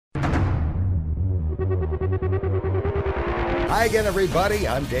Hi again, everybody.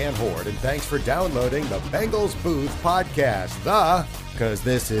 I'm Dan Horde, and thanks for downloading the Bengals Booth podcast. Because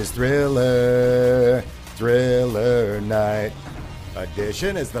this is Thriller Night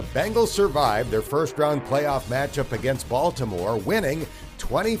edition as the Bengals survived their first-round playoff matchup against Baltimore, winning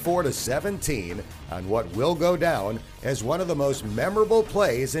 24-17 on what will go down as one of the most memorable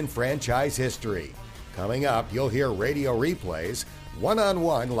plays in franchise history. Coming up, you'll hear radio replays,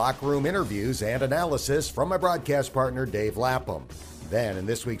 one-on-one locker room interviews, and analysis from my broadcast partner, Dave Lapham. Then, in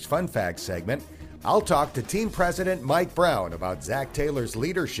this week's Fun Facts segment, I'll talk to team president Mike Brown about Zac Taylor's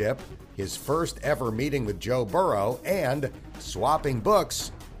leadership, his first ever meeting with Joe Burrow, and swapping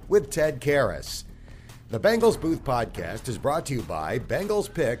books with Ted Karras. The Bengals Booth podcast is brought to you by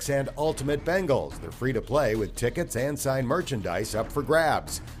Bengals Picks and Ultimate Bengals. They're free to play with tickets and signed merchandise up for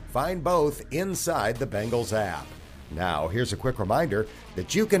grabs. Find both inside the Bengals app. Now, here's a quick reminder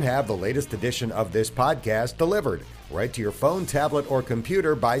that you can have the latest edition of this podcast delivered right to your phone, tablet, or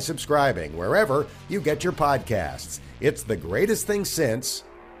computer by subscribing wherever you get your podcasts. It's the greatest thing since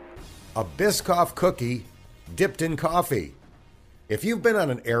a Biscoff cookie dipped in coffee. If you've been on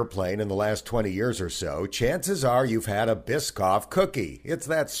an airplane in the last 20 years or so, chances are you've had a Biscoff cookie. It's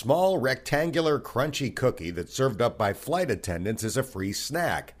that small, rectangular, crunchy cookie that's served up by flight attendants as a free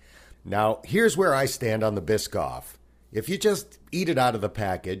snack. Now, here's where I stand on the Biscoff. If you just eat it out of the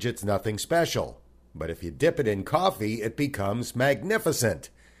package, it's nothing special. But if you dip it in coffee, it becomes magnificent.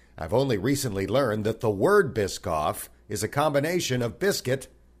 I've only recently learned that the word Biscoff is a combination of biscuit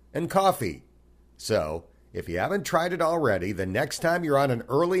and coffee. So, if you haven't tried it already, the next time you're on an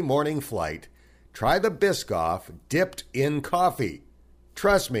early morning flight, try the Biscoff dipped in coffee.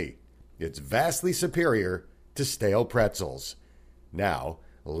 Trust me, it's vastly superior to stale pretzels. Now,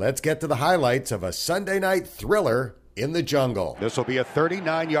 let's get to the highlights of a Sunday night thriller in the jungle. This will be a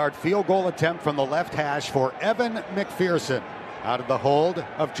 39-yard field goal attempt from the left hash for Evan McPherson out of the hold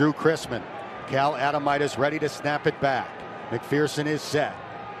of Drew Chrisman. Cal Adamitis ready to snap it back. McPherson is set.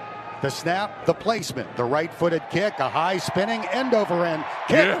 The snap, the placement, the right-footed kick, a high spinning end-over-end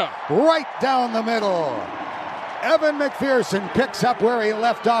kick right down the middle. Evan McPherson picks up where he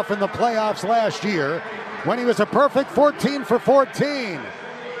left off in the playoffs last year when he was a perfect 14 for 14.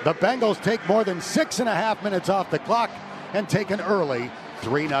 The Bengals take more than 6.5 minutes off the clock and take an early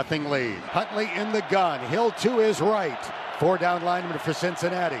 3-0 lead. Huntley in the gun. Hill to his right. 4-down lineman for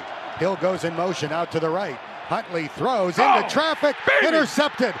Cincinnati. Hill goes in motion out to the right. Huntley throws into traffic. Baby.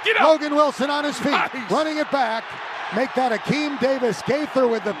 Intercepted. Logan Wilson on his feet. Nice. Running it back. Make that Akeem Davis-Gaither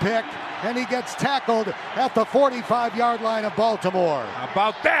with the pick. And he gets tackled at the 45-yard line of Baltimore. How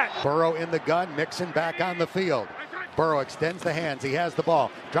about that? Burrow in the gun. Mixon back on the field. Burrow extends the hands. He has the ball.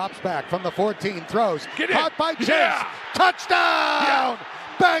 Drops back from the 14. Throws. Caught by Chase. Touchdown!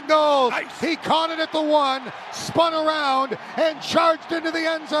 Bengals! Nice. He caught it at the 1, spun around, and charged into the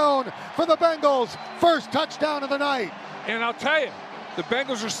end zone for the Bengals' first touchdown of the night. And I'll tell you, the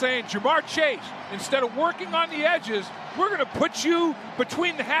Bengals are saying, Jamar Chase, instead of working on the edges, we're going to put you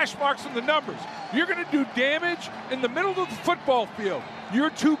between the hash marks and the numbers. You're going to do damage in the middle of the football field. You're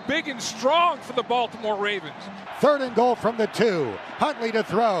too big and strong for the Baltimore Ravens. 3rd and goal from the 2. Huntley to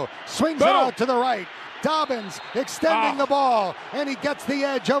throw. Swings it out to the right. Dobbins extending the ball, and he gets the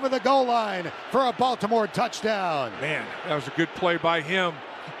edge over the goal line for a Baltimore touchdown. Man, that was a good play by him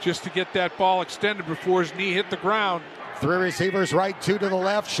just to get that ball extended before his knee hit the ground. 3 receivers right, 2 to the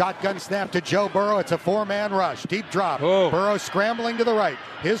left. Shotgun snap to Joe Burrow. It's a 4-man rush. Deep drop. Burrow scrambling to the right.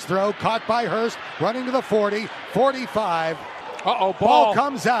 His throw caught by Hurst, running to the 40, 45. Ball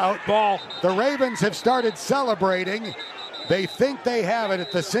comes out. The Ravens have started celebrating. They think they have it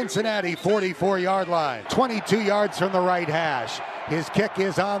at the Cincinnati 44-yard line. 22 yards from the right hash. His kick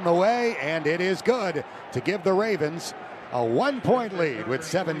is on the way, and it is good to give the Ravens a 1-point lead with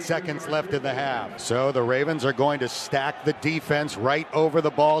 7 seconds left in the half. So the Ravens are going to stack the defense right over the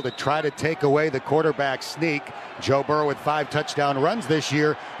ball to try to take away the quarterback sneak. Joe Burrow with 5 touchdown runs this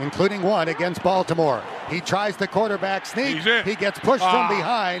year, including 1 against Baltimore. He tries the quarterback sneak. He gets pushed from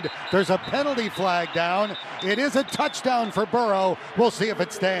behind. There's a penalty flag down. It is a touchdown for Burrow. We'll see if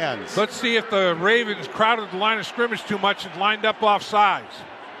it stands. Let's see if the Ravens crowded the line of scrimmage too much and lined up off sides.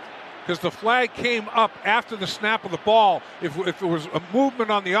 Because the flag came up after the snap of the ball. If it was a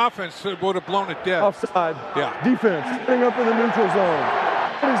movement on the offense, it would have blown it dead. Offside. Defense getting up in the neutral zone.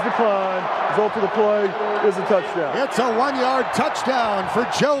 Please decline. Result of the play is a touchdown. It's a 1-yard touchdown for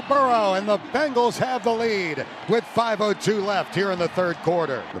Joe Burrow, and the Bengals have the lead with 5:02 left here in the 3rd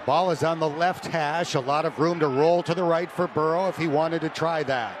quarter. The ball is on the left hash. A lot of room to roll to the right for Burrow if he wanted to try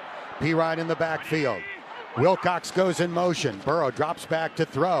that. Pirine in the backfield. Wilcox goes in motion. Burrow drops back to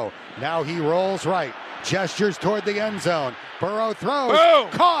throw. Now he rolls right. Gestures toward the end zone. Burrow throws. Boom.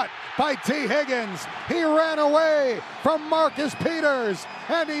 Caught by T. Higgins. He ran away from Marcus Peters,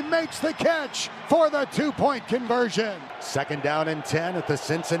 and he makes the catch for the 2-point conversion. 2nd down and 10 at the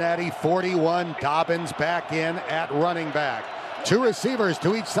Cincinnati 41. Dobbins back in at running back. 2 receivers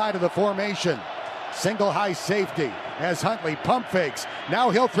to each side of the formation. Single high safety as Huntley pump fakes. Now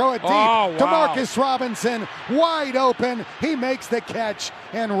he'll throw it deep to Marcus Robinson. Wide open. He makes the catch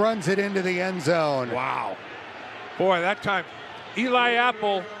and runs it into the end zone. Wow. Boy, that time, Eli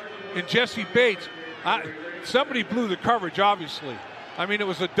Apple and Jesse Bates, somebody blew the coverage, obviously. I mean, it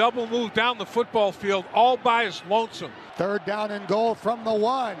was a double move down the football field, all by his lonesome. 3rd down and goal from the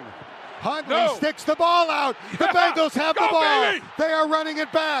 1. Huntley sticks the ball out. The Bengals have the ball. Baby. They are running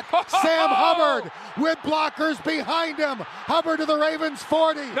it back. Sam Hubbard with blockers behind him. Hubbard to the Ravens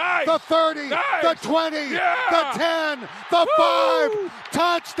 40. Nice. The 30. Nice. The 20. Yeah. The 10. The 5.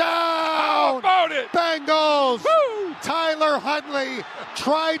 Touchdown. How about it? Bengals. Woo. Tyler Huntley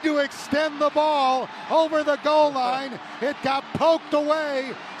tried to extend the ball over the goal line. It got poked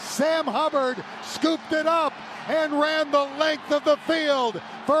away. Sam Hubbard scooped it up and ran the length of the field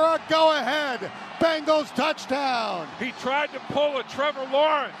for a go-ahead Bengals touchdown. He tried to pull a Trevor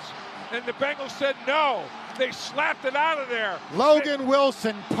Lawrence, and the Bengals said no. They slapped it out of there. Logan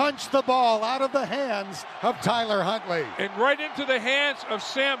Wilson punched the ball out of the hands of Tyler Huntley. And right into the hands of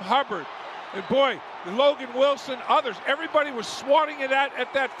Sam Hubbard. And boy, Logan Wilson, others, everybody was swatting it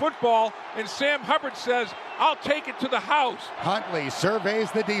at that football, and Sam Hubbard says, I'll take it to the house. Huntley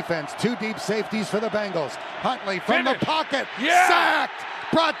surveys the defense. 2 deep safeties for the Bengals. Huntley from the pocket. Yeah. Sacked.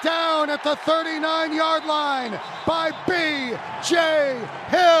 Brought down at the 39-yard line by B.J.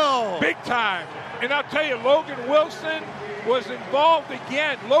 Hill. Big time. And I'll tell you, Logan Wilson was involved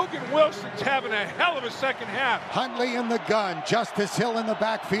again. Logan Wilson's having a hell of a second half. Huntley in the gun. Justice Hill in the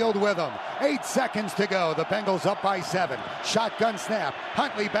backfield with him. 8 seconds to go. The Bengals up by 7. Shotgun snap.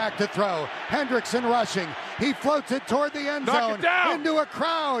 Huntley back to throw. Hendrickson rushing. He floats it toward the end zone. Into a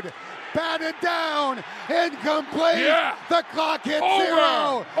crowd. Batted down. Incomplete. Yeah. The clock hits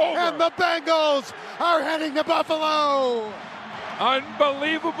 0. And the Bengals are heading to Buffalo.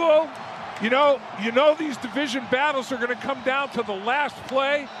 Unbelievable. You know these division battles are going to come down to the last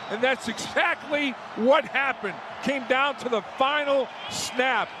play, and that's exactly what happened. Came down to the final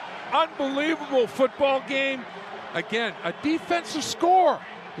snap. Unbelievable football game. Again, a defensive score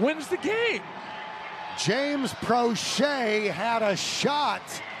wins the game. James Prochet had a shot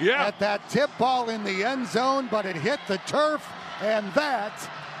at that tip ball in the end zone, but it hit the turf, and that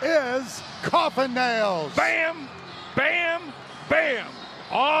is coffin nails. Bam, bam, bam.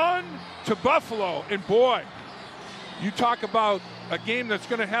 On to Buffalo. And boy, you talk about a game that's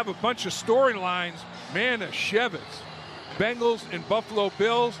going to have a bunch of storylines. Manischewitz. Bengals and Buffalo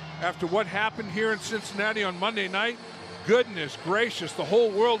Bills, after what happened here in Cincinnati on Monday night, goodness gracious, the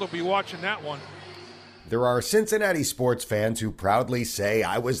whole world will be watching that one. There are Cincinnati sports fans who proudly say,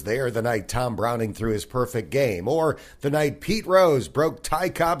 I was there the night Tom Browning threw his perfect game, or the night Pete Rose broke Ty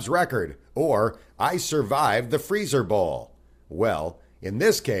Cobb's record, or I survived the Freezer Bowl. Well, in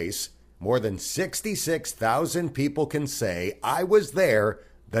this case, more than 66,000 people can say, I was there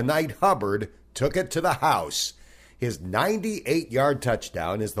the night Hubbard took it to the house. His 98-yard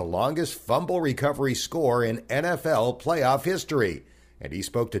touchdown is the longest fumble recovery score in NFL playoff history. And he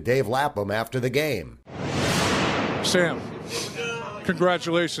spoke to Dave Lapham after the game. Sam,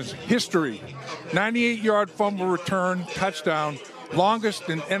 congratulations. History. 98-yard fumble return, touchdown, longest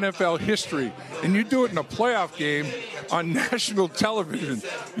in NFL history. And you do it in a playoff game on national television.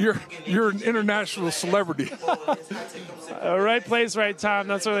 You're an international celebrity. Right place, right time.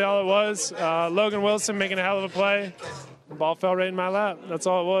 That's really all it was. Logan Wilson making a hell of a play. The ball fell right in my lap. That's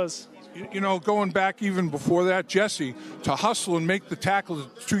all it was. You know, going back even before that, Jesse, to hustle and make the tackle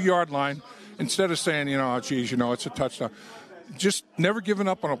at the 2-yard line instead of saying, it's a touchdown. Just never giving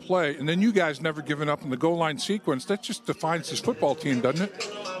up on a play, and then you guys never giving up in the goal line sequence. That just defines this football team, doesn't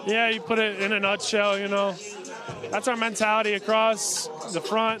it? Yeah, you put it in a nutshell, That's our mentality across the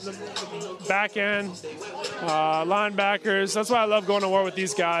front, the back end, linebackers. That's why I love going to war with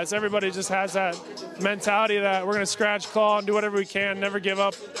these guys. Everybody just has that mentality that we're going to scratch, claw, and do whatever we can, never give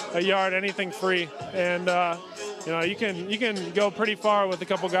up a yard, anything free. And, you can go pretty far with a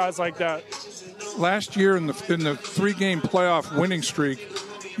couple guys like that. Last year in the 3-game playoff winning streak,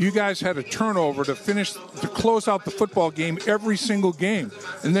 you guys had a turnover to close out the football game every single game.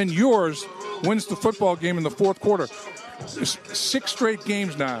 And then yours wins the football game in the fourth quarter. 6 straight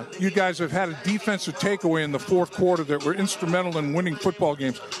games now, you guys have had a defensive takeaway in the fourth quarter that were instrumental in winning football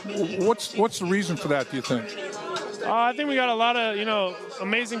games. What's the reason for that, do you think? I think we got a lot of,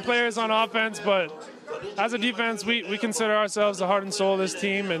 amazing players on offense, but as a defense, we consider ourselves the heart and soul of this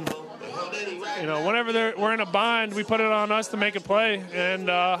team. And, whenever we're in a bind, we put it on us to make a play. And,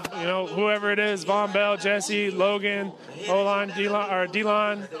 whoever it is, Von Bell, Jesse, Logan, O-line,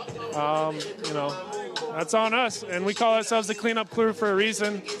 D-line, that's on us. And we call ourselves the cleanup crew for a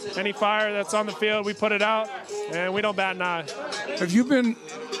reason. Any fire that's on the field, we put it out, and we don't bat an eye. Have you been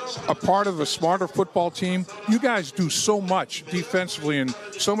a part of a smarter football team? You guys do so much defensively and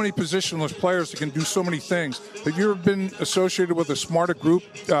so many positionless players that can do so many things. Have you ever been associated with a smarter group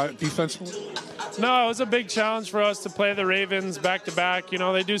defensively? No, it was a big challenge for us to play the Ravens back-to-back.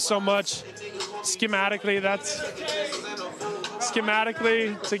 They do so much schematically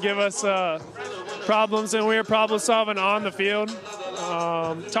to give us problems, and we were problem-solving on the field,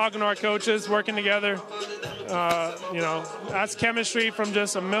 talking to our coaches, working together. That's chemistry from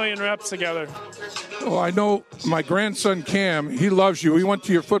just a million reps together. Well, I know my grandson Cam, he loves you. He went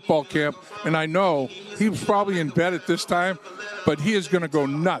to your football camp, and I know he was probably in bed at this time, but he is going to go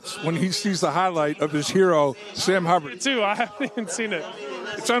nuts when he sees the highlight of his hero, Sam Hubbard. Too, I haven't even seen it.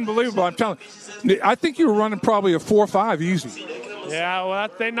 It's unbelievable, I'm telling you. I think you were running probably a 4.5 easy. Yeah, well,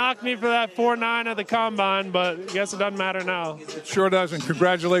 they knocked me for that 4.9 at the combine, but I guess it doesn't matter now. It sure does, and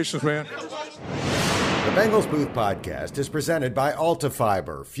congratulations, man. The Bengals Booth Podcast is presented by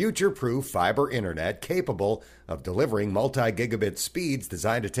AltaFiber, future-proof fiber internet capable of delivering multi-gigabit speeds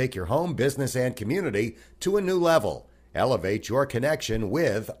designed to take your home, business, and community to a new level. Elevate your connection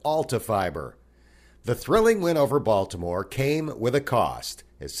with AltaFiber. The thrilling win over Baltimore came with a cost,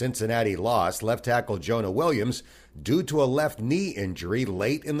 as Cincinnati lost left tackle Jonah Williams due to a left knee injury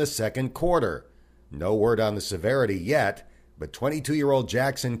late in the second quarter. No word on the severity yet, but 22-year-old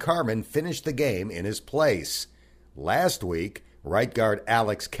Jackson Carman finished the game in his place. Last week, right guard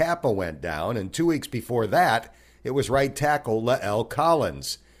Alex Kappa went down, and 2 weeks before that, it was right tackle Lael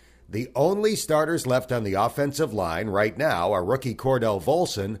Collins. The only starters left on the offensive line right now are rookie Cordell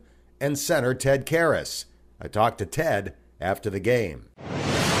Volson and center Ted Karras. I talked to Ted after the game.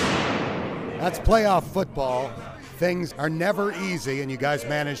 That's playoff football. Things are never easy, and you guys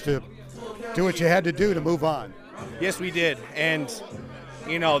managed to do what you had to do to move on. Yes, we did. And,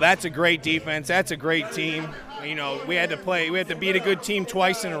 that's a great defense. That's a great team. We had to beat a good team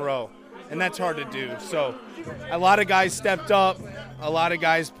twice in a row, and that's hard to do. So a lot of guys stepped up. A lot of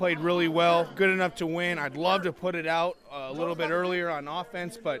guys played really well, good enough to win. I'd love to put it out a little bit earlier on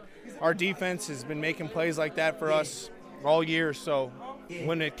offense, but our defense has been making plays like that for us all year. So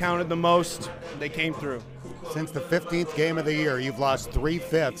when it counted the most, they came through. Since the 15th game of the year, you've lost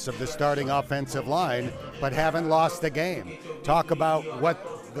 3/5 of the starting offensive line, but haven't lost a game. Talk about what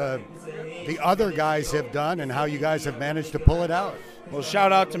the other guys have done and how you guys have managed to pull it out. Well,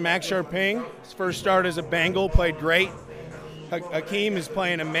 shout out to Max Sharping. His first start as a Bengal, played great. Hakeem is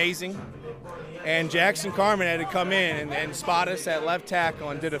playing amazing. And Jackson Carman had to come in and spot us at left tackle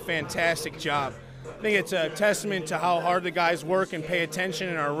and did a fantastic job. I think it's a testament to how hard the guys work and pay attention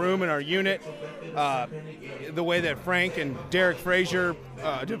in our room and our unit. The way that Frank and Derek Frazier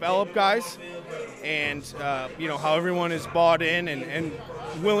develop guys, and how everyone is bought in and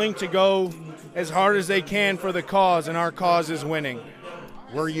willing to go as hard as they can for the cause, and our cause is winning.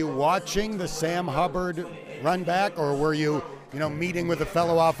 Were you watching the Sam Hubbard run back, or were you meeting with a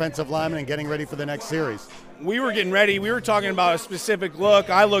fellow offensive lineman and getting ready for the next series? We were getting ready. We were talking about a specific look.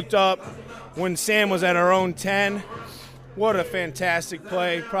 I looked up when Sam was at our own 10. What a fantastic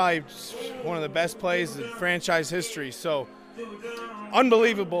play. Probably one of the best plays in franchise history. So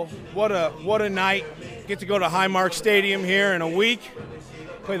unbelievable. What a night. Get to go to Highmark Stadium here in a week.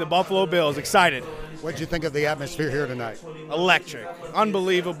 Play the Buffalo Bills. Excited. What did you think of the atmosphere here tonight? Electric.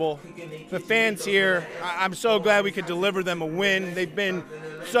 Unbelievable. The fans here, I'm so glad we could deliver them a win. They've been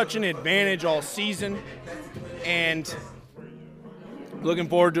such an advantage all season. And looking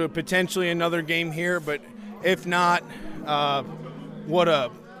forward to potentially another game here. But if not, what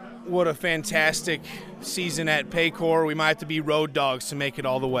a fantastic season at Paycor. We might have to be road dogs to make it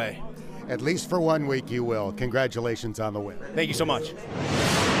all the way. At least for 1 week you will. Congratulations on the win. Thank you so much.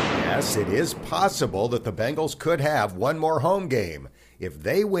 Yes, it is possible that the Bengals could have one more home game. If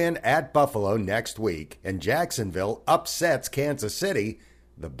they win at Buffalo next week and Jacksonville upsets Kansas City,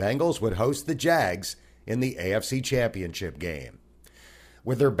 the Bengals would host the Jags in the AFC Championship game.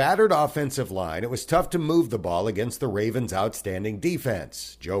 With their battered offensive line, it was tough to move the ball against the Ravens' outstanding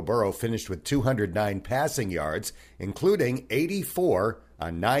defense. Joe Burrow finished with 209 passing yards, including 84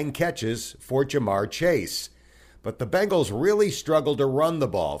 on 9 catches for Jamar Chase. But the Bengals really struggled to run the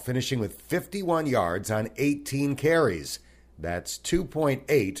ball, finishing with 51 yards on 18 carries. That's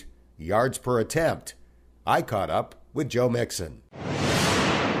 2.8 yards per attempt. I caught up with Joe Mixon.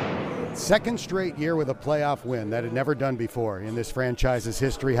 Second straight year with a playoff win that had never done before in this franchise's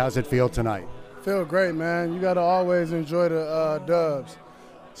history. How's it feel tonight? Feel great, man. You got to always enjoy the dubs,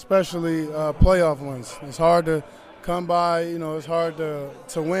 especially playoff ones. It's hard to come by, it's hard to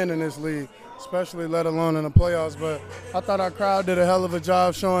win in this league, especially let alone in the playoffs. But I thought our crowd did a hell of a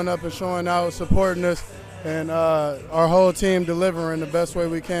job showing up and showing out, supporting us, and our whole team delivering the best way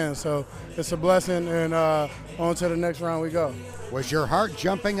we can. So it's a blessing, and on to the next round we go. Was your heart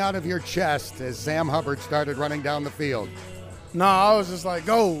jumping out of your chest as Sam Hubbard started running down the field? No, I was just like,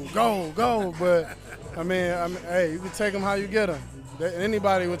 go, go, go. But, I mean, hey, you can take them how you get them.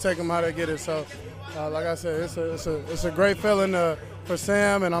 Anybody would take them how they get it. So, like I said, it's a great feeling for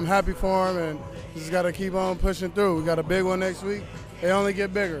Sam, and I'm happy for him. And we just got to keep on pushing through. We got a big one next week. They only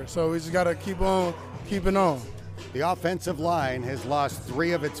get bigger, so we just got to keep on keeping on. The offensive line has lost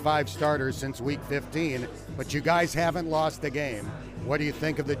 3 of its 5 starters since Week 15, but you guys haven't lost a game. What do you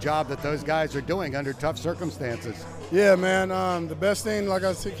think of the job that those guys are doing under tough circumstances? Yeah, man, the best thing, like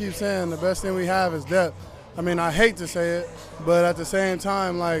I keep saying, the best thing we have is depth. I mean, I hate to say it, but at the same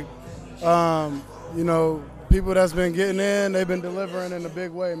time, people that's been getting in, they've been delivering in a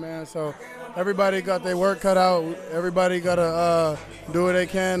big way, man. So everybody got their work cut out. Everybody got to do what they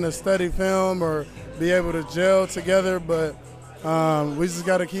can to study film or be able to gel together. But we just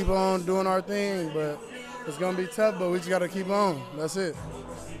got to keep on doing our thing. But it's going to be tough, but we just got to keep on. That's it.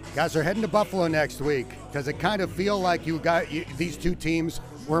 Guys are heading to Buffalo next week. Does it kind of feel like these two teams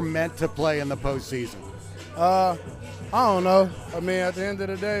were meant to play in the postseason? I don't know. I mean, at the end of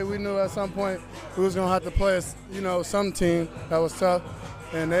the day, we knew at some point we was going to have to play, some team that was tough.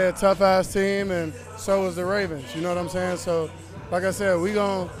 And they're a tough-ass team, and so was the Ravens. You know what I'm saying? So, like I said, we're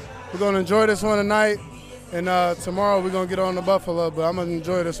gonna enjoy this one tonight, and tomorrow we're going to get on to Buffalo, but I'm going to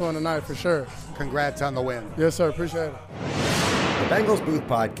enjoy this one tonight for sure. Congrats on the win. Yes, sir. Appreciate it. The Bengals Booth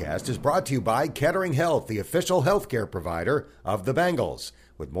Podcast is brought to you by Kettering Health, the official healthcare provider of the Bengals.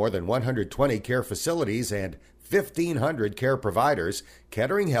 With more than 120 care facilities and 1,500 care providers,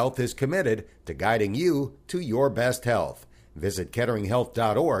 Kettering Health is committed to guiding you to your best health. Visit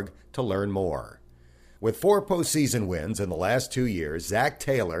ketteringhealth.org to learn more. With 4 postseason wins in the last 2 years, Zach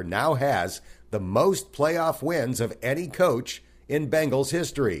Taylor now has the most playoff wins of any coach in Bengals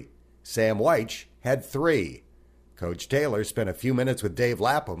history. Sam Wyche had 3. Coach Taylor spent a few minutes with Dave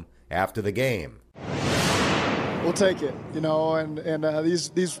Lapham after the game. We'll take it, and these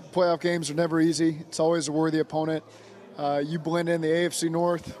playoff games are never easy. It's always a worthy opponent. You blend in the AFC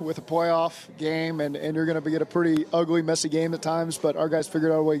North with a playoff game, and you're going to get a pretty ugly, messy game at times, but our guys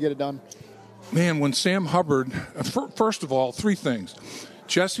figured out a way to get it done. Man, when Sam Hubbard, first of all, 3 things.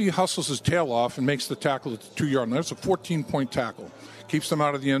 Jesse hustles his tail off and makes the tackle at the 2-yard line. That's a 14-point tackle. Keeps them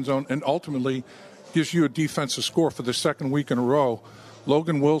out of the end zone and ultimately gives you a defensive score for the second week in a row.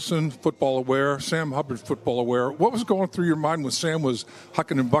 Logan Wilson, football aware. Sam Hubbard, football aware. What was going through your mind when Sam was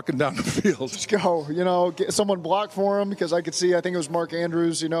hucking and bucking down the field? Just go, get someone blocked for him because I could see, I think it was Mark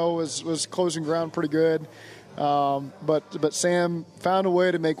Andrews, was closing ground pretty good. But Sam found a way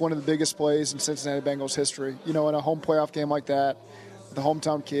to make one of the biggest plays in Cincinnati Bengals history. In a home playoff game like that, the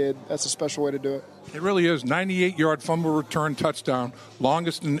hometown kid, that's a special way to do it. It really is. 98-yard fumble return touchdown,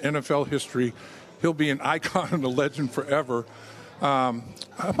 longest in NFL history. He'll be an icon and a legend forever.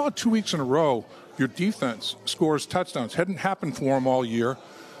 About 2 weeks in a row, your defense scores touchdowns. Hadn't happened for them all year.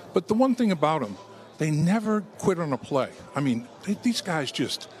 But the one thing about them, they never quit on a play. I mean, these guys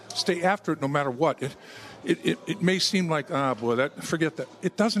just stay after it no matter what. It may seem like, forget that.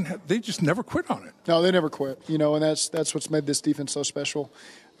 It doesn't. They just never quit on it. No, they never quit. And that's what's made this defense so special.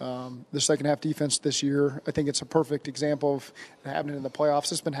 The second half defense this year, I think it's a perfect example of happening in the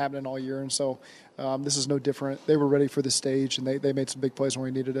playoffs. It's been happening all year, and so this is no different. They were ready for this stage, and they made some big plays when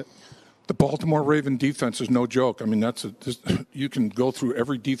we needed it. The Baltimore Raven defense is no joke. I mean, you can go through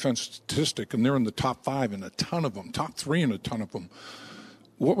every defense statistic, and they're in the top 5 in a ton of them, top 3 in a ton of them.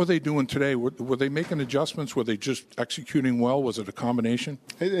 What were they doing today? Were they making adjustments? Were they just executing well? Was it a combination?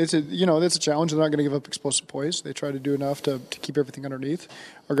 It's a challenge. They're not going to give up explosive plays. They try to do enough to keep everything underneath.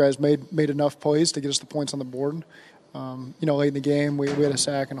 Our guys made enough plays to get us the points on the board. Late in the game, we had a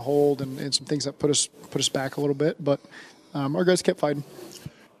sack and a hold and some things that put us back a little bit. But our guys kept fighting.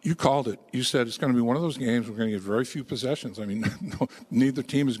 You called it. You said it's going to be one of those games we're going to get very few possessions. I mean, neither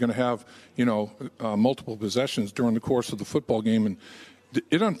team is going to have, multiple possessions during the course of the football game. And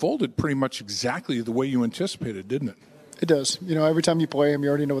it unfolded pretty much exactly the way you anticipated, didn't it? It does. Every time you play them, you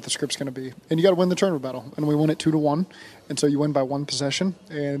already know what the script's going to be. And you got to win the turnover battle. And we won it 2-1. And so you win by 1 possession.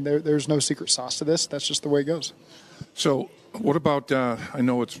 And there's no secret sauce to this. That's just the way it goes. So what about, I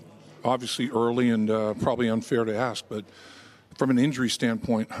know it's obviously early and probably unfair to ask, but from an injury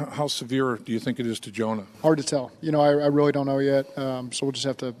standpoint, how severe do you think it is to Jonah? Hard to tell. I really don't know yet, so we'll just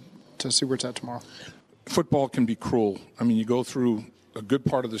have to see where it's at tomorrow. Football can be cruel. I mean, you go through a good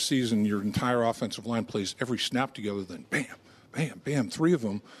part of the season, your entire offensive line plays every snap together, then bam, bam, bam, 3 of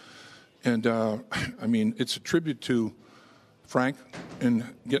them. And, I mean, it's a tribute to Frank and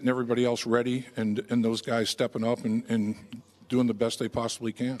getting everybody else ready and those guys stepping up and doing the best they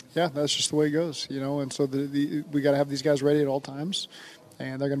possibly can. Yeah, that's just the way it goes, and so we got to have these guys ready at all times,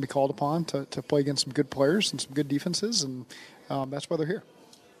 and they're going to be called upon to play against some good players and some good defenses, and that's why they're here.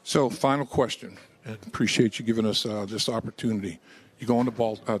 So, final question, and appreciate you giving us this opportunity. You go into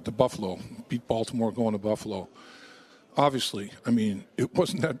to Buffalo, beat Baltimore, going to Buffalo. Obviously, I mean, it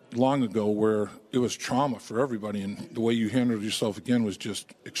wasn't that long ago where it was trauma for everybody, and the way you handled yourself again was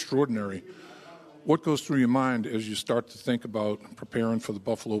just extraordinary. What goes through your mind as you start to think about preparing for the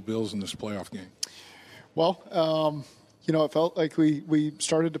Buffalo Bills in this playoff game? Well, it felt like we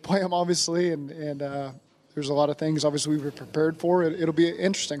started to play them, obviously, and there's a lot of things, obviously, we were prepared for. It'll be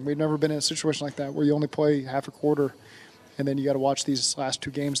interesting. We've never been in a situation like that where you only play half a quarter, and then you got to watch these last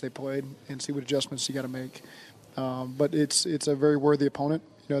 2 games they played and see what adjustments you got to make. But it's a very worthy opponent.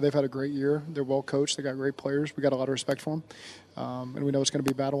 They've had a great year. They're well coached. They got great players. We got a lot of respect for them, and we know it's going to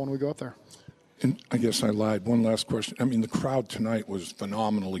be a battle when we go up there. And I guess I lied. One last question. I mean, the crowd tonight was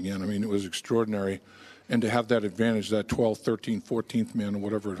phenomenal again. I mean, it was extraordinary. And to have that advantage, that 12th, 13th, 14th man or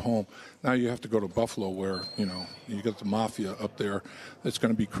whatever at home, now you have to go to Buffalo where, you got the Mafia up there that's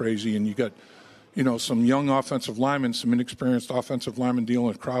going to be crazy. And you got, some young offensive linemen, some inexperienced offensive linemen dealing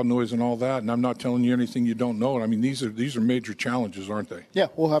with crowd noise and all that. And I'm not telling you anything you don't know. I mean, these are major challenges, aren't they? Yeah,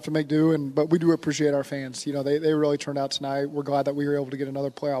 we'll have to make do. But we do appreciate our fans. They really turned out tonight. We're glad that we were able to get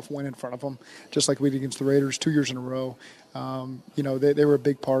another playoff win in front of them, just like we did against the Raiders 2 years in a row. They were a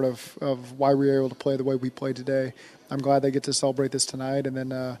big part of why we were able to play the way we played today. I'm glad they get to celebrate this tonight, and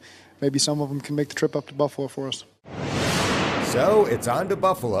then maybe some of them can make the trip up to Buffalo for us. So it's on to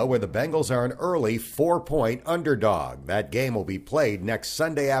Buffalo, where the Bengals are an early 4-point underdog. That game will be played next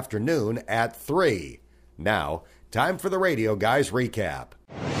Sunday afternoon at 3. Now, time for the Radio Guys recap.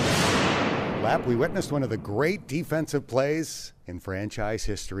 Lap, we witnessed one of the great defensive plays in franchise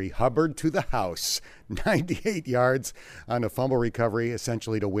history. Hubbard to the house, 98 yards on a fumble recovery,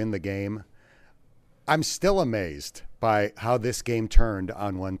 essentially to win the game. I'm still amazed by how this game turned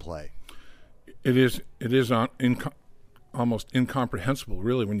on one play. It is almost incomprehensible,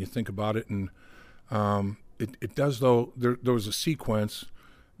 really, when you think about it. And it does, though. There was a sequence.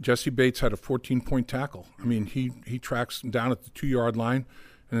 Jesse Bates had a 14-point tackle. I mean, he tracks down at the 2-yard line,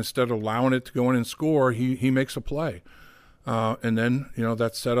 and instead of allowing it to go in and score, he makes a play. And then,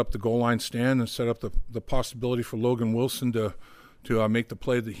 that set up the goal line stand and set up the possibility for Logan Wilson to make the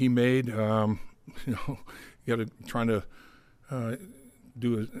play that he made. You got to trying to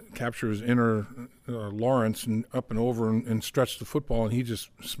capture his inner Lawrence and up and over and stretch the football, and he just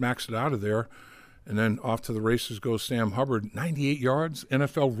smacks it out of there. And then off to the races goes Sam Hubbard, 98 yards,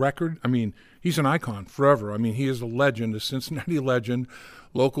 NFL record. I mean, he's an icon forever. I mean, he is a legend, a Cincinnati legend,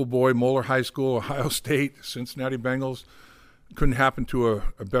 local boy, Moeller High School, Ohio State, Cincinnati Bengals. Couldn't happen to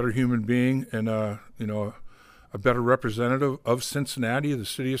a better human being and, a better representative of Cincinnati, the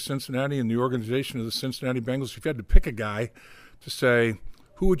city of Cincinnati, and the organization of the Cincinnati Bengals. If you had to pick a guy to say,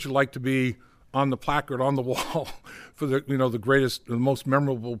 who would you like to be on the placard on the wall for the greatest, the most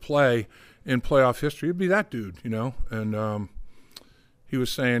memorable play in playoff history, it'd be that dude, And he was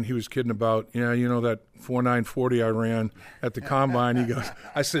saying, he was kidding about, that 4.940 I ran at the combine. He goes,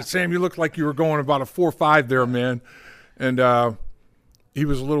 I said, Sam, you look like you were going about a 4.5 there, man. And he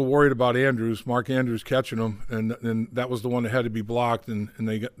was a little worried about Mark Andrews catching him, and that was the one that had to be blocked, and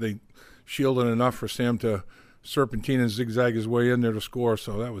they shielded enough for Sam to serpentine and zigzag his way in there to score.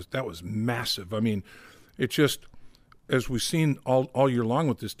 So that was massive. I mean, it just, as we've seen all year long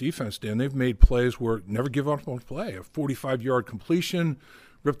with this defense, Dan, they've made plays where never give up on play. A 45-yard completion,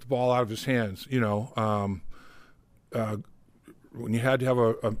 ripped the ball out of his hands. When you had to have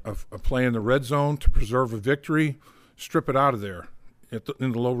a play in the red zone to preserve a victory, strip it out of there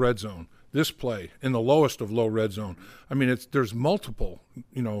in the low red zone. This play in the lowest of low red zone. I mean, there's multiple,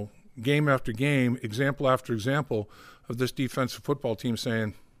 game after game, example after example of this defensive football team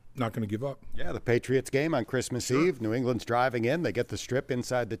saying, not going to give up. Yeah, the Patriots game on Christmas Eve. New England's driving in. They get the strip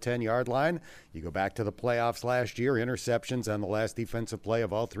inside the 10-yard line. You go back to the playoffs last year, interceptions on the last defensive play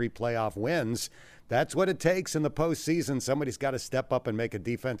of all 3 playoff wins. That's what it takes in the postseason. Somebody's got to step up and make a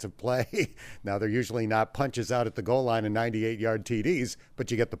defensive play. Now, they're usually not punches out at the goal line and 98-yard TDs,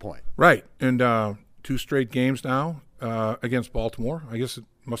 but you get the point. Right, and 2 straight games now against Baltimore. I guess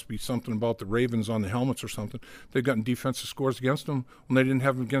must be something about the Ravens on the helmets or something. They've gotten defensive scores against them when they didn't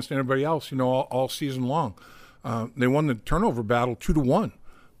have them against anybody else, all season long. They won the turnover battle 2-1,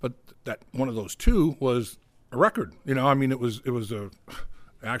 but that one of those two was a record. It was a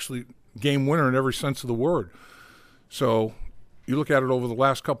actually game winner in every sense of the word. So you look at it over the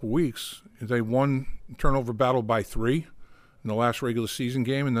last couple of weeks, they won turnover battle by 3 in the last regular season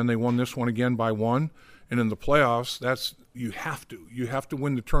game, and then they won this one again by 1. And in the playoffs, you have to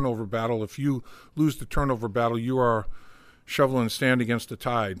win the turnover battle. If you lose the turnover battle, you are shoveling stand against the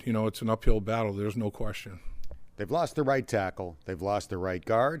tide. It's an uphill battle. There's no question. They've lost their right tackle. They've lost their right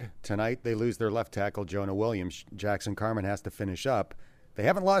guard. Tonight they lose their left tackle, Jonah Williams. Jackson Carman has to finish up. They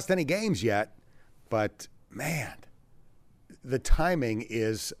haven't lost any games yet, but, man, the timing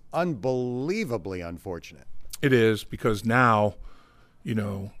is unbelievably unfortunate. It is, because now,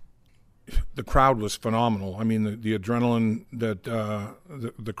 the crowd was phenomenal. I mean, the adrenaline that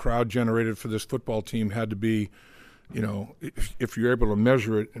the crowd generated for this football team had to be, if you're able to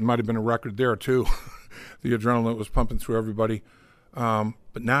measure it, it might have been a record there too. The adrenaline that was pumping through everybody. But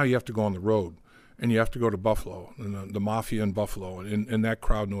now you have to go on the road, and you have to go to Buffalo, and the Mafia in Buffalo, and that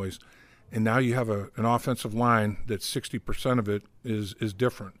crowd noise. And now you have an offensive line that 60% of it is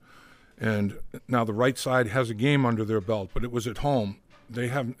different. And now the right side has a game under their belt, but it was at home. They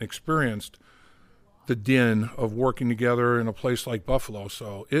haven't experienced the din of working together in a place like Buffalo.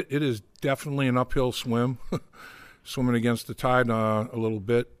 So it is definitely an uphill swim, swimming against the tide a little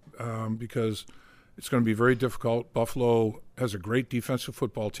bit, because it's going to be very difficult. Buffalo has a great defensive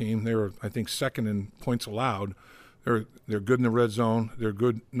football team. They're, I think, second in points allowed. They're good in the red zone. They're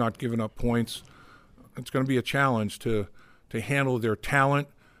good not giving up points. It's going to be a challenge to handle their talent,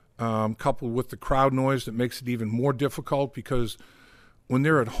 coupled with the crowd noise that makes it even more difficult, because when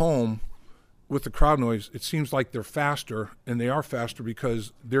they're at home with the crowd noise, it seems like they're faster, and they are faster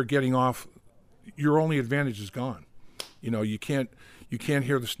because they're getting off. Your only advantage is gone. You can't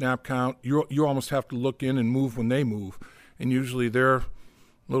hear the snap count. You almost have to look in and move when they move, and usually they're a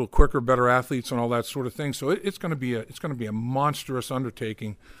little quicker, better athletes, and all that sort of thing. So it's going to be a monstrous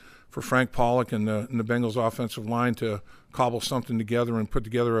undertaking for Frank Pollock and the Bengals offensive line to cobble something together and put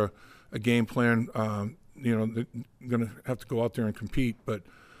together a game plan. They're going to have to go out there and compete. But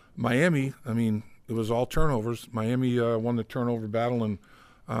Miami, I mean, it was all turnovers. Miami won the turnover battle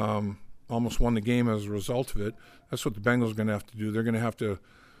and almost won the game as a result of it. That's what the Bengals are going to have to do. They're going to have to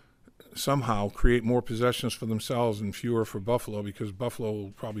somehow create more possessions for themselves and fewer for Buffalo, because Buffalo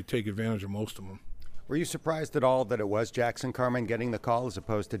will probably take advantage of most of them. Were you surprised at all that it was Jackson Carman getting the call as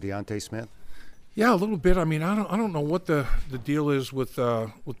opposed to Deontay Smith? Yeah, a little bit. I mean, I don't know what the deal is with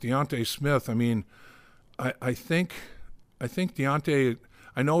Deontay Smith. I mean, I think Deontay.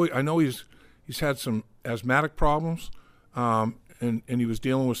 I know he's had some asthmatic problems, and he was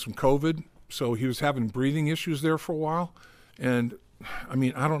dealing with some COVID, so he was having breathing issues there for a while. And I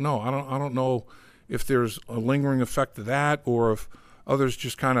mean, I don't know. I don't know if there's a lingering effect of that, or if others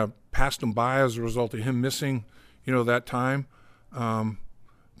just kind of passed him by as a result of him missing, that time.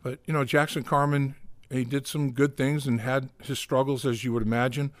 But Jackson Carman, he did some good things and had his struggles, as you would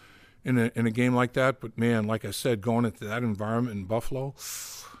imagine, in a game like that. But man, like I said, going into that environment in Buffalo,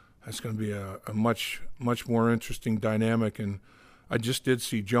 that's going to be a much more interesting dynamic. And I just did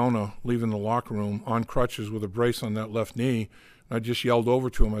see Jonah leaving the locker room on crutches with a brace on that left knee. And I just yelled over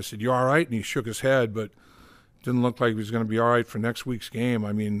to him. I said, "You all right?" And he shook his head, but didn't look like he was going to be all right for next week's game.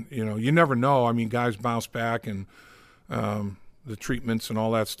 I mean, you never know. I mean, guys bounce back, and the treatments and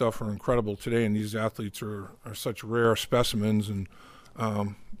all that stuff are incredible today, and these athletes are such rare specimens. And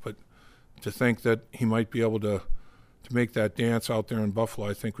but to think that he might be able to make that dance out there in Buffalo,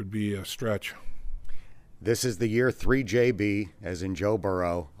 I think would be a stretch. This is the year 3 JB, as in Joe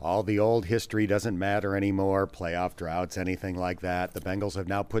Burrow. All the old history doesn't matter anymore, playoff droughts, anything like that. The Bengals have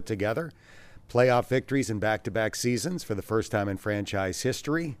now put together playoff victories in back-to-back seasons for the first time in franchise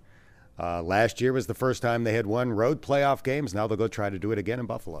history. Last year was the first time they had won road playoff games. Now they'll go try to do it again in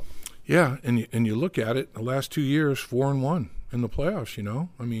Buffalo. Yeah, and you look at it, the last 2 years, 4-1 in the playoffs.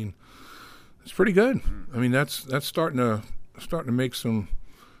 I mean, it's pretty good. I mean, that's starting to make some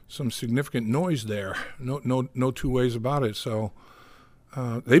significant noise there. No two ways about it. So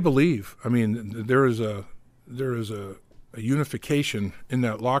they believe. I mean, there is a unification in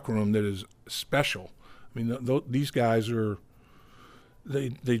that locker room that is special. I mean, these guys are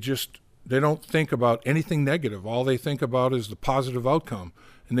they don't think about anything negative. All they think about is the positive outcome,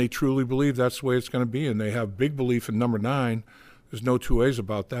 and they truly believe that's the way it's going to be. And they have big belief in number 9. There's no two ways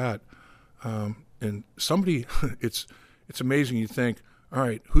about that. And somebody, it's amazing. You think, all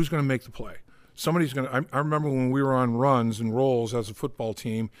right, who's going to make the play? somebody's going to – I remember when we were on runs and rolls as a football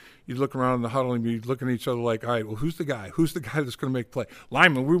team, you'd look around in the huddle and you'd be looking at each other like, all right, well, who's the guy? Who's the guy that's going to make play?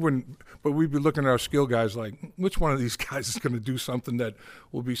 Lineman, we wouldn't – but we'd be looking at our skill guys like, which one of these guys is going to do something that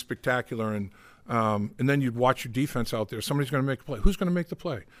will be spectacular? And then you'd watch your defense out there. Somebody's going to make a play. Who's going to make the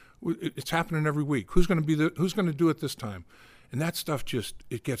play? It's happening every week. Who's going to do it this time? And that stuff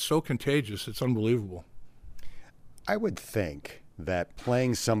it gets so contagious. It's unbelievable. I would think that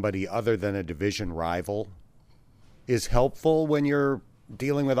playing somebody other than a division rival is helpful when you're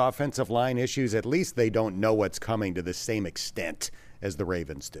dealing with offensive line issues. At least they don't know what's coming to the same extent as the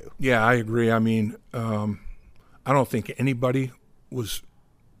Ravens do. Yeah, I agree. I mean, I don't think anybody was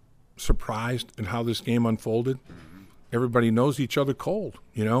surprised in how this game unfolded. Everybody knows each other cold,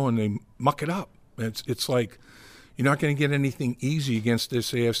 and they muck it up. It's like you're not going to get anything easy against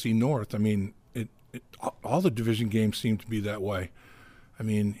this AFC North. I mean, all the division games seem to be that way. I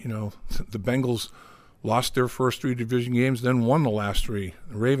mean, the Bengals lost their first 3 division games, then won the last 3.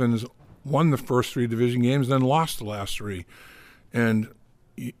 The Ravens won the first 3 division games, then lost the last 3. And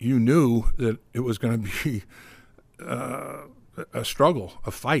you knew that it was going to be a struggle,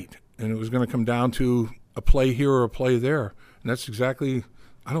 a fight, and it was going to come down to a play here or a play there. And that's exactly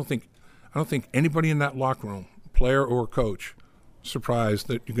 – I don't think anybody in that locker room, player or coach, surprised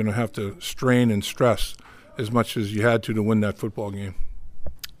that you're going to have to strain and stress as much as you had to win that football game.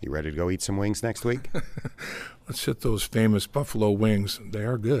 You ready to go eat some wings next week? Let's hit those famous Buffalo wings. They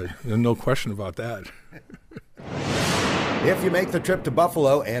are good. There's no question about that. If you make the trip to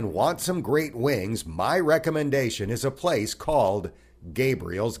Buffalo and want some great wings, my recommendation is a place called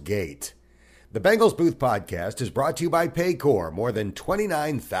Gabriel's Gate. The Bengals Booth Podcast is brought to you by Paycor. More than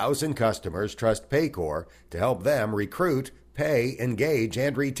 29,000 customers trust Paycor to help them recruit, pay, engage,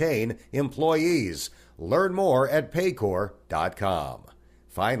 and retain employees. Learn more at Paycor.com.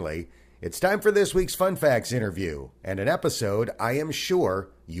 Finally, it's time for this week's Fun Facts interview, and an episode I am sure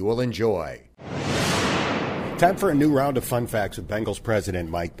you will enjoy. Time for a new round of Fun Facts with Bengals President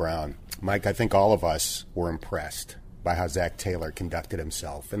Mike Brown. Mike, I think all of us were impressed by how Zach Taylor conducted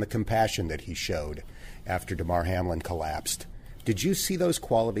himself and the compassion that he showed after Damar Hamlin collapsed. Did you see those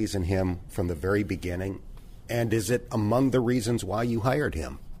qualities in him from the very beginning? And is it among the reasons why you hired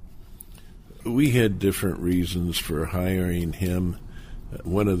him? We had different reasons for hiring him.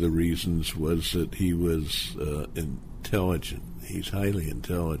 One of the reasons was that he was intelligent. He's highly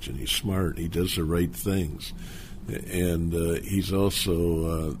intelligent. He's smart. He does the right things. And he's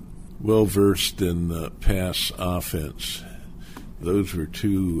also well-versed in pass offense. Those were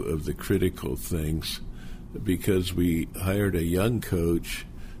 2 of the critical things, because we hired a young coach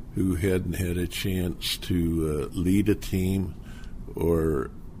who hadn't had a chance to lead a team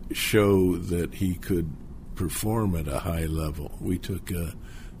or show that he could perform at a high level. We took a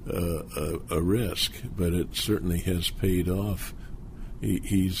risk, but it certainly has paid off.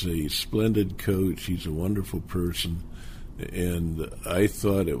 He's a splendid coach. He's a wonderful person, and I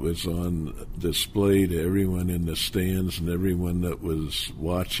thought it was on display to everyone in the stands and everyone that was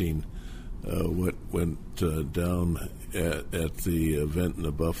watching what went down at the event in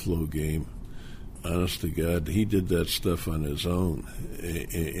the Buffalo game. Honest to God, he did that stuff on his own,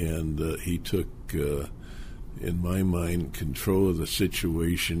 and he took, in my mind, control of the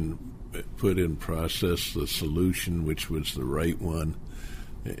situation, put in process the solution, which was the right one,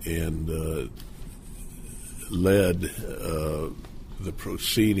 and led the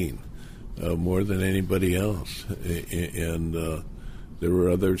proceeding more than anybody else. And there were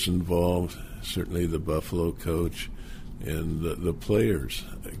others involved, certainly the Buffalo coach, and the players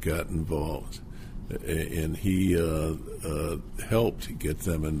got involved. And he helped get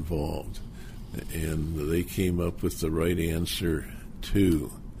them involved. And they came up with the right answer,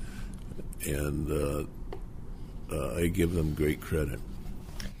 too. And I give them great credit.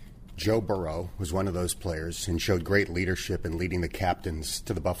 Joe Burrow was one of those players and showed great leadership in leading the captains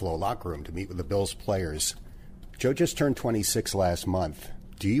to the Buffalo locker room to meet with the Bills players. Joe just turned 26 last month.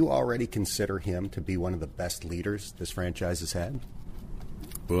 Do you already consider him to be one of the best leaders this franchise has had?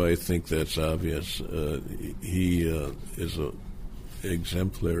 Well, I think that's obvious. He is an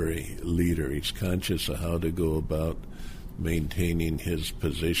exemplary leader. He's conscious of how to go about maintaining his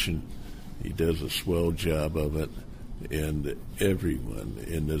position. He does a swell job of it, and everyone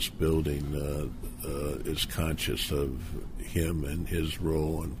in this building is conscious of him and his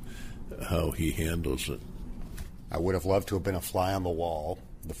role and how he handles it. I would have loved to have been a fly on the wall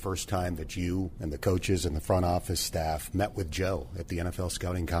the first time that you and the coaches and the front office staff met with Joe at the NFL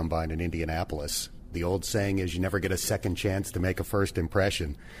Scouting Combine in Indianapolis. The old saying is you never get a second chance to make a first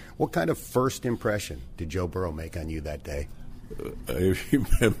impression. What kind of first impression did Joe Burrow make on you that day? I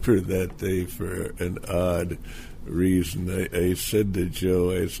remember that day for an odd reason. I said to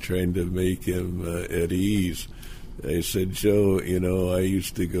Joe, I was trying to make him at ease. I said, Joe, I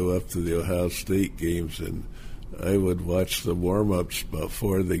used to go up to the Ohio State games and I would watch the warm-ups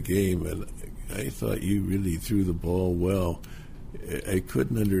before the game, and I thought you really threw the ball well. I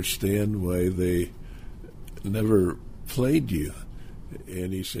couldn't understand why they never played you.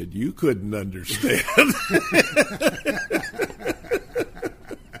 And he said, you couldn't understand.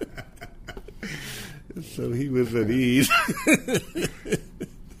 So he was at ease.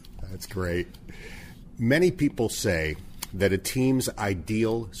 That's great. Many people say that a team's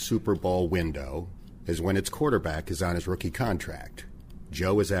ideal Super Bowl window is when its quarterback is on his rookie contract.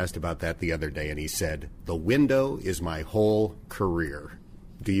 Joe was asked about that the other day, and he said, the window is my whole career.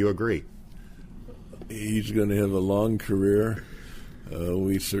 Do you agree? He's going to have a long career.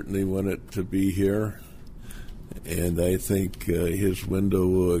 We certainly want it to be here. And I think his window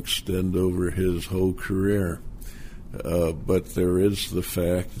will extend over his whole career. But there is the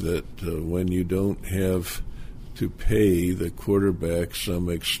fact that when you don't have to pay the quarterback some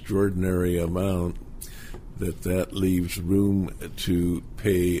extraordinary amount, that leaves room to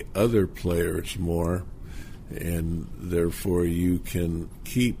pay other players more, and therefore you can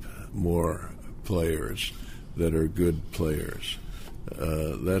keep more players that are good players.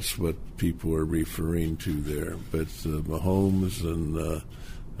 That's what people are referring to there. But Mahomes and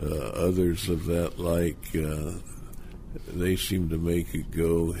others of that they seem to make it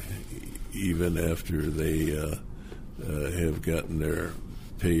go even after they have gotten their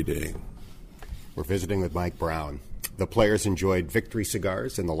payday. We're visiting with Mike Brown. The players enjoyed victory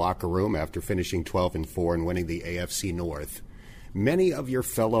cigars in the locker room after finishing 12-4 and winning the AFC North. Many of your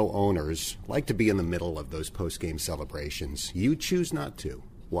fellow owners like to be in the middle of those post-game celebrations. You choose not to.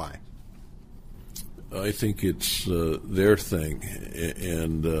 Why? I think it's their thing,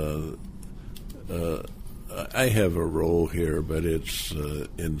 and I have a role here, but it's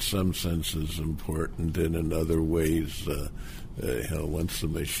in some senses important, and in other ways, once the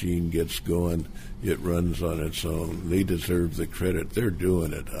machine gets going, it runs on its own. They deserve the credit. They're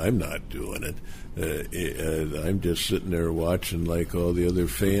doing it. I'm not doing it. I'm just sitting there watching like all the other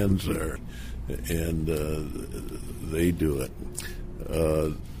fans are, and they do it.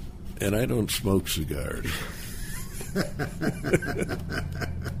 And I don't smoke cigars.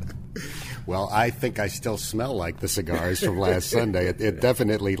 Well, I think I still smell like the cigars from last Sunday. It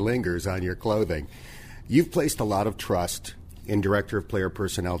definitely lingers on your clothing. You've placed a lot of trust in Director of Player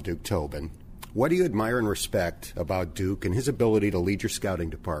Personnel Duke Tobin. What do you admire and respect about Duke and his ability to lead your scouting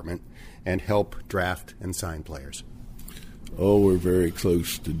department and help draft and sign players? Oh, we're very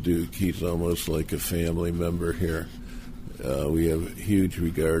close to Duke. He's almost like a family member here. We have huge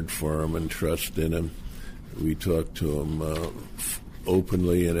regard for him and trust in him. We talk to him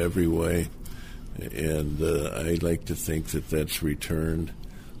openly in every way, and I like to think that that's returned.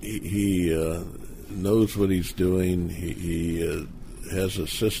 He knows what he's doing. He has a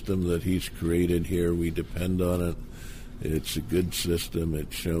system that he's created here. We depend on it. It's a good system.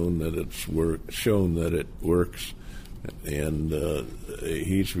 It's shown that it works, and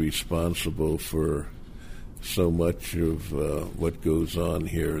he's responsible for so much of what goes on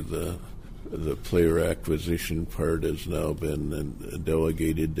here. The player acquisition part has now been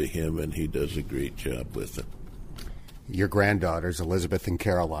delegated to him, and he does a great job with it. Your granddaughters, Elizabeth and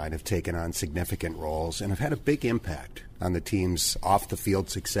Caroline, have taken on significant roles and have had a big impact on the team's off-the-field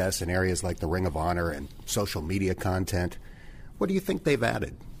success in areas like the Ring of Honor and social media content. What do you think they've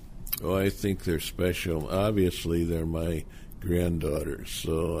added? Oh, I think they're special. Obviously, they're my granddaughters,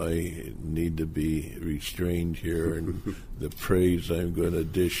 so I need to be restrained here in the praise I'm going to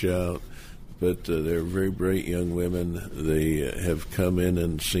dish out. But they're very bright young women. They have come in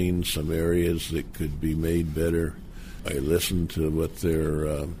and seen some areas that could be made better. I listened to what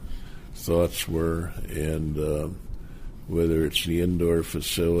their thoughts were, and whether it's the indoor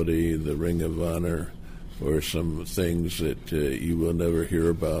facility, the Ring of Honor, or some things that you will never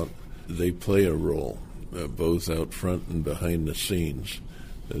hear about, they play a role, both out front and behind the scenes.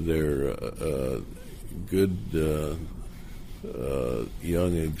 They're good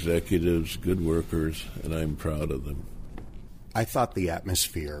young executives, good workers, and I'm proud of them. I thought the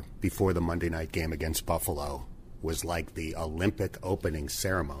atmosphere before the Monday night game against Buffalo was like the Olympic opening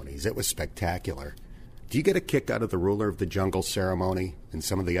ceremonies. It was spectacular. Do you get a kick out of the Ruler of the Jungle ceremony and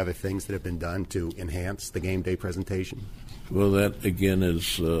some of the other things that have been done to enhance the game day presentation? Well, that, again,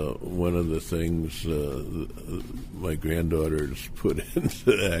 is one of the things my granddaughters put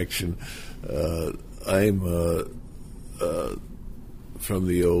into action. I'm from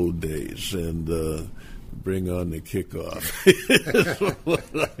the old days, and bring on the kickoff. Is what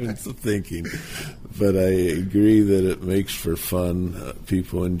I'm thinking. But I agree that it makes for fun.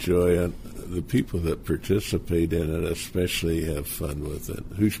 People enjoy it. The people that participate in it especially have fun with it.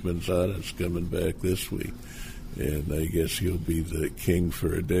 Houshmandzadeh's coming back this week, and I guess he'll be the king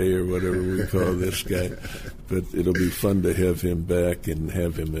for a day or whatever we call this guy. But it'll be fun to have him back and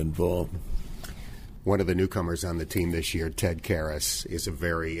have him involved. One of the newcomers on the team this year, Ted Karras, is a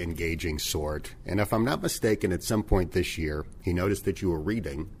very engaging sort. And if I'm not mistaken, at some point this year, he noticed that you were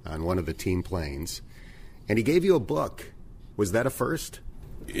reading on one of the team planes, and he gave you a book. Was that a first?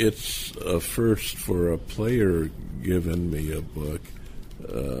 It's a first for a player giving me a book.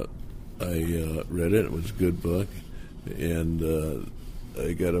 I read it. It was a good book. And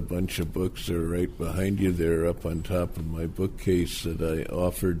I got a bunch of books that are right behind you there up on top of my bookcase that I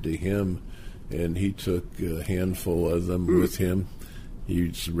offered to him, and he took a handful of them with him.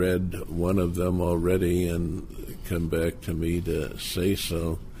 He's read one of them already and come back to me to say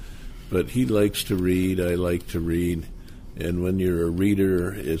so. But he likes to read. I like to read. And when you're a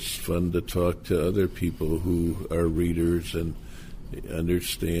reader, it's fun to talk to other people who are readers and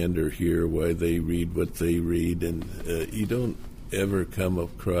understand or hear why they read what they read. And you don't ever come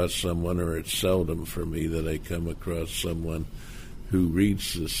across someone, or it's seldom for me that I come across someone who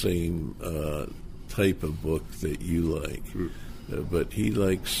reads the same type of book that you like. But he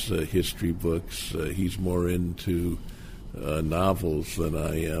likes history books. He's more into novels than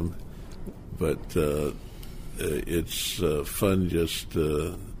I am. But it's fun just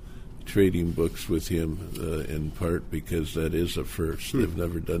trading books with him in part because that is a first. I've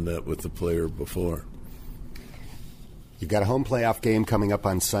never done that with a player before. You've got a home playoff game coming up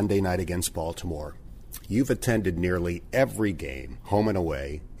on Sunday night against Baltimore. You've attended nearly every game, home and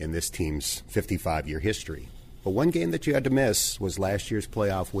away, in this team's 55-year history. But one game that you had to miss was last year's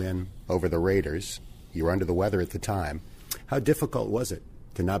playoff win over the Raiders. You were under the weather at the time. How difficult was it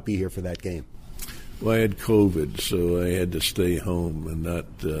to not be here for that game? Well, I had COVID, so I had to stay home and not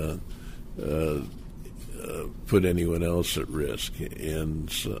put anyone else at risk. And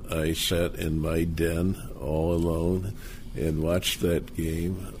so I sat in my den all alone and watched that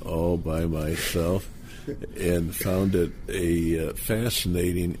game all by myself and found it a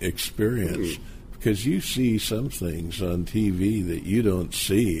fascinating experience because you see some things on TV that you don't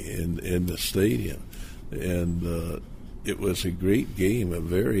see in the stadium. And it was a great game, a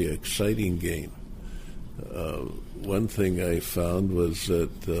very exciting game. One thing I found was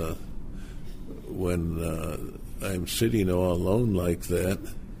that when I'm sitting all alone like that,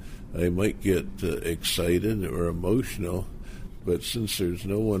 I might get excited or emotional, but since there's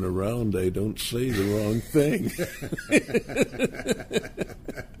no one around, I don't say the wrong thing.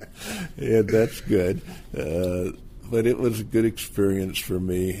 And that's good. But it was a good experience for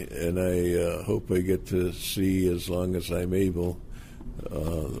me, and I hope I get to see, as long as I'm able,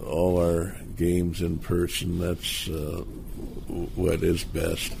 all our games in person. That's what is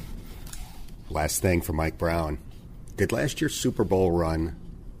best. Last thing for Mike Brown. Did last year's Super Bowl run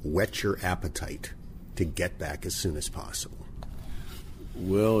whet your appetite to get back as soon as possible?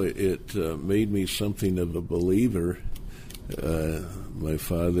 Well, it made me something of a believer. My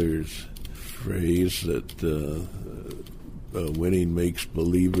father's phrase that winning makes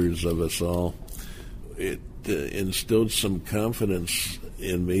believers of us all. It instilled some confidence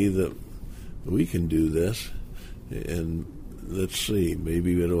in me that we can do this, and let's see,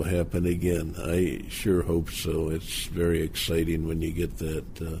 maybe it'll happen again. I sure hope so. It's very exciting when you get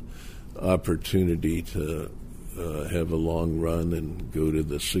that opportunity to have a long run and go to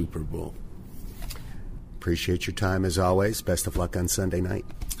the Super Bowl. Appreciate your time as always. Best of luck on Sunday night.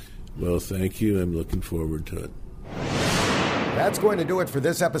 Well, thank you. I'm looking forward to it. That's going to do it for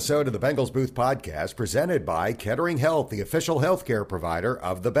this episode of the Bengals Booth Podcast, presented by Kettering Health, the official healthcare provider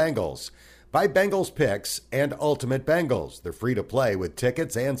of the Bengals. By Bengals Picks and Ultimate Bengals. They're free to play with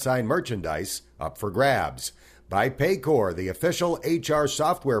tickets and signed merchandise up for grabs. By Paycor, the official HR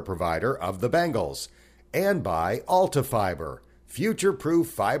software provider of the Bengals. And by AltaFiber, future-proof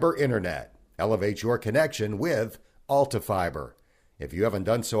fiber internet. Elevate your connection with AltaFiber. If you haven't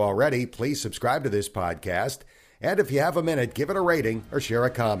done so already, please subscribe to this podcast. And if you have a minute, give it a rating or share a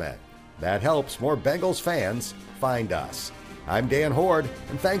comment. That helps more Bengals fans find us. I'm Dan Hoard,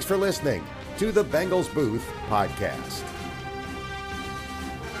 and thanks for listening to the Bengals Booth Podcast.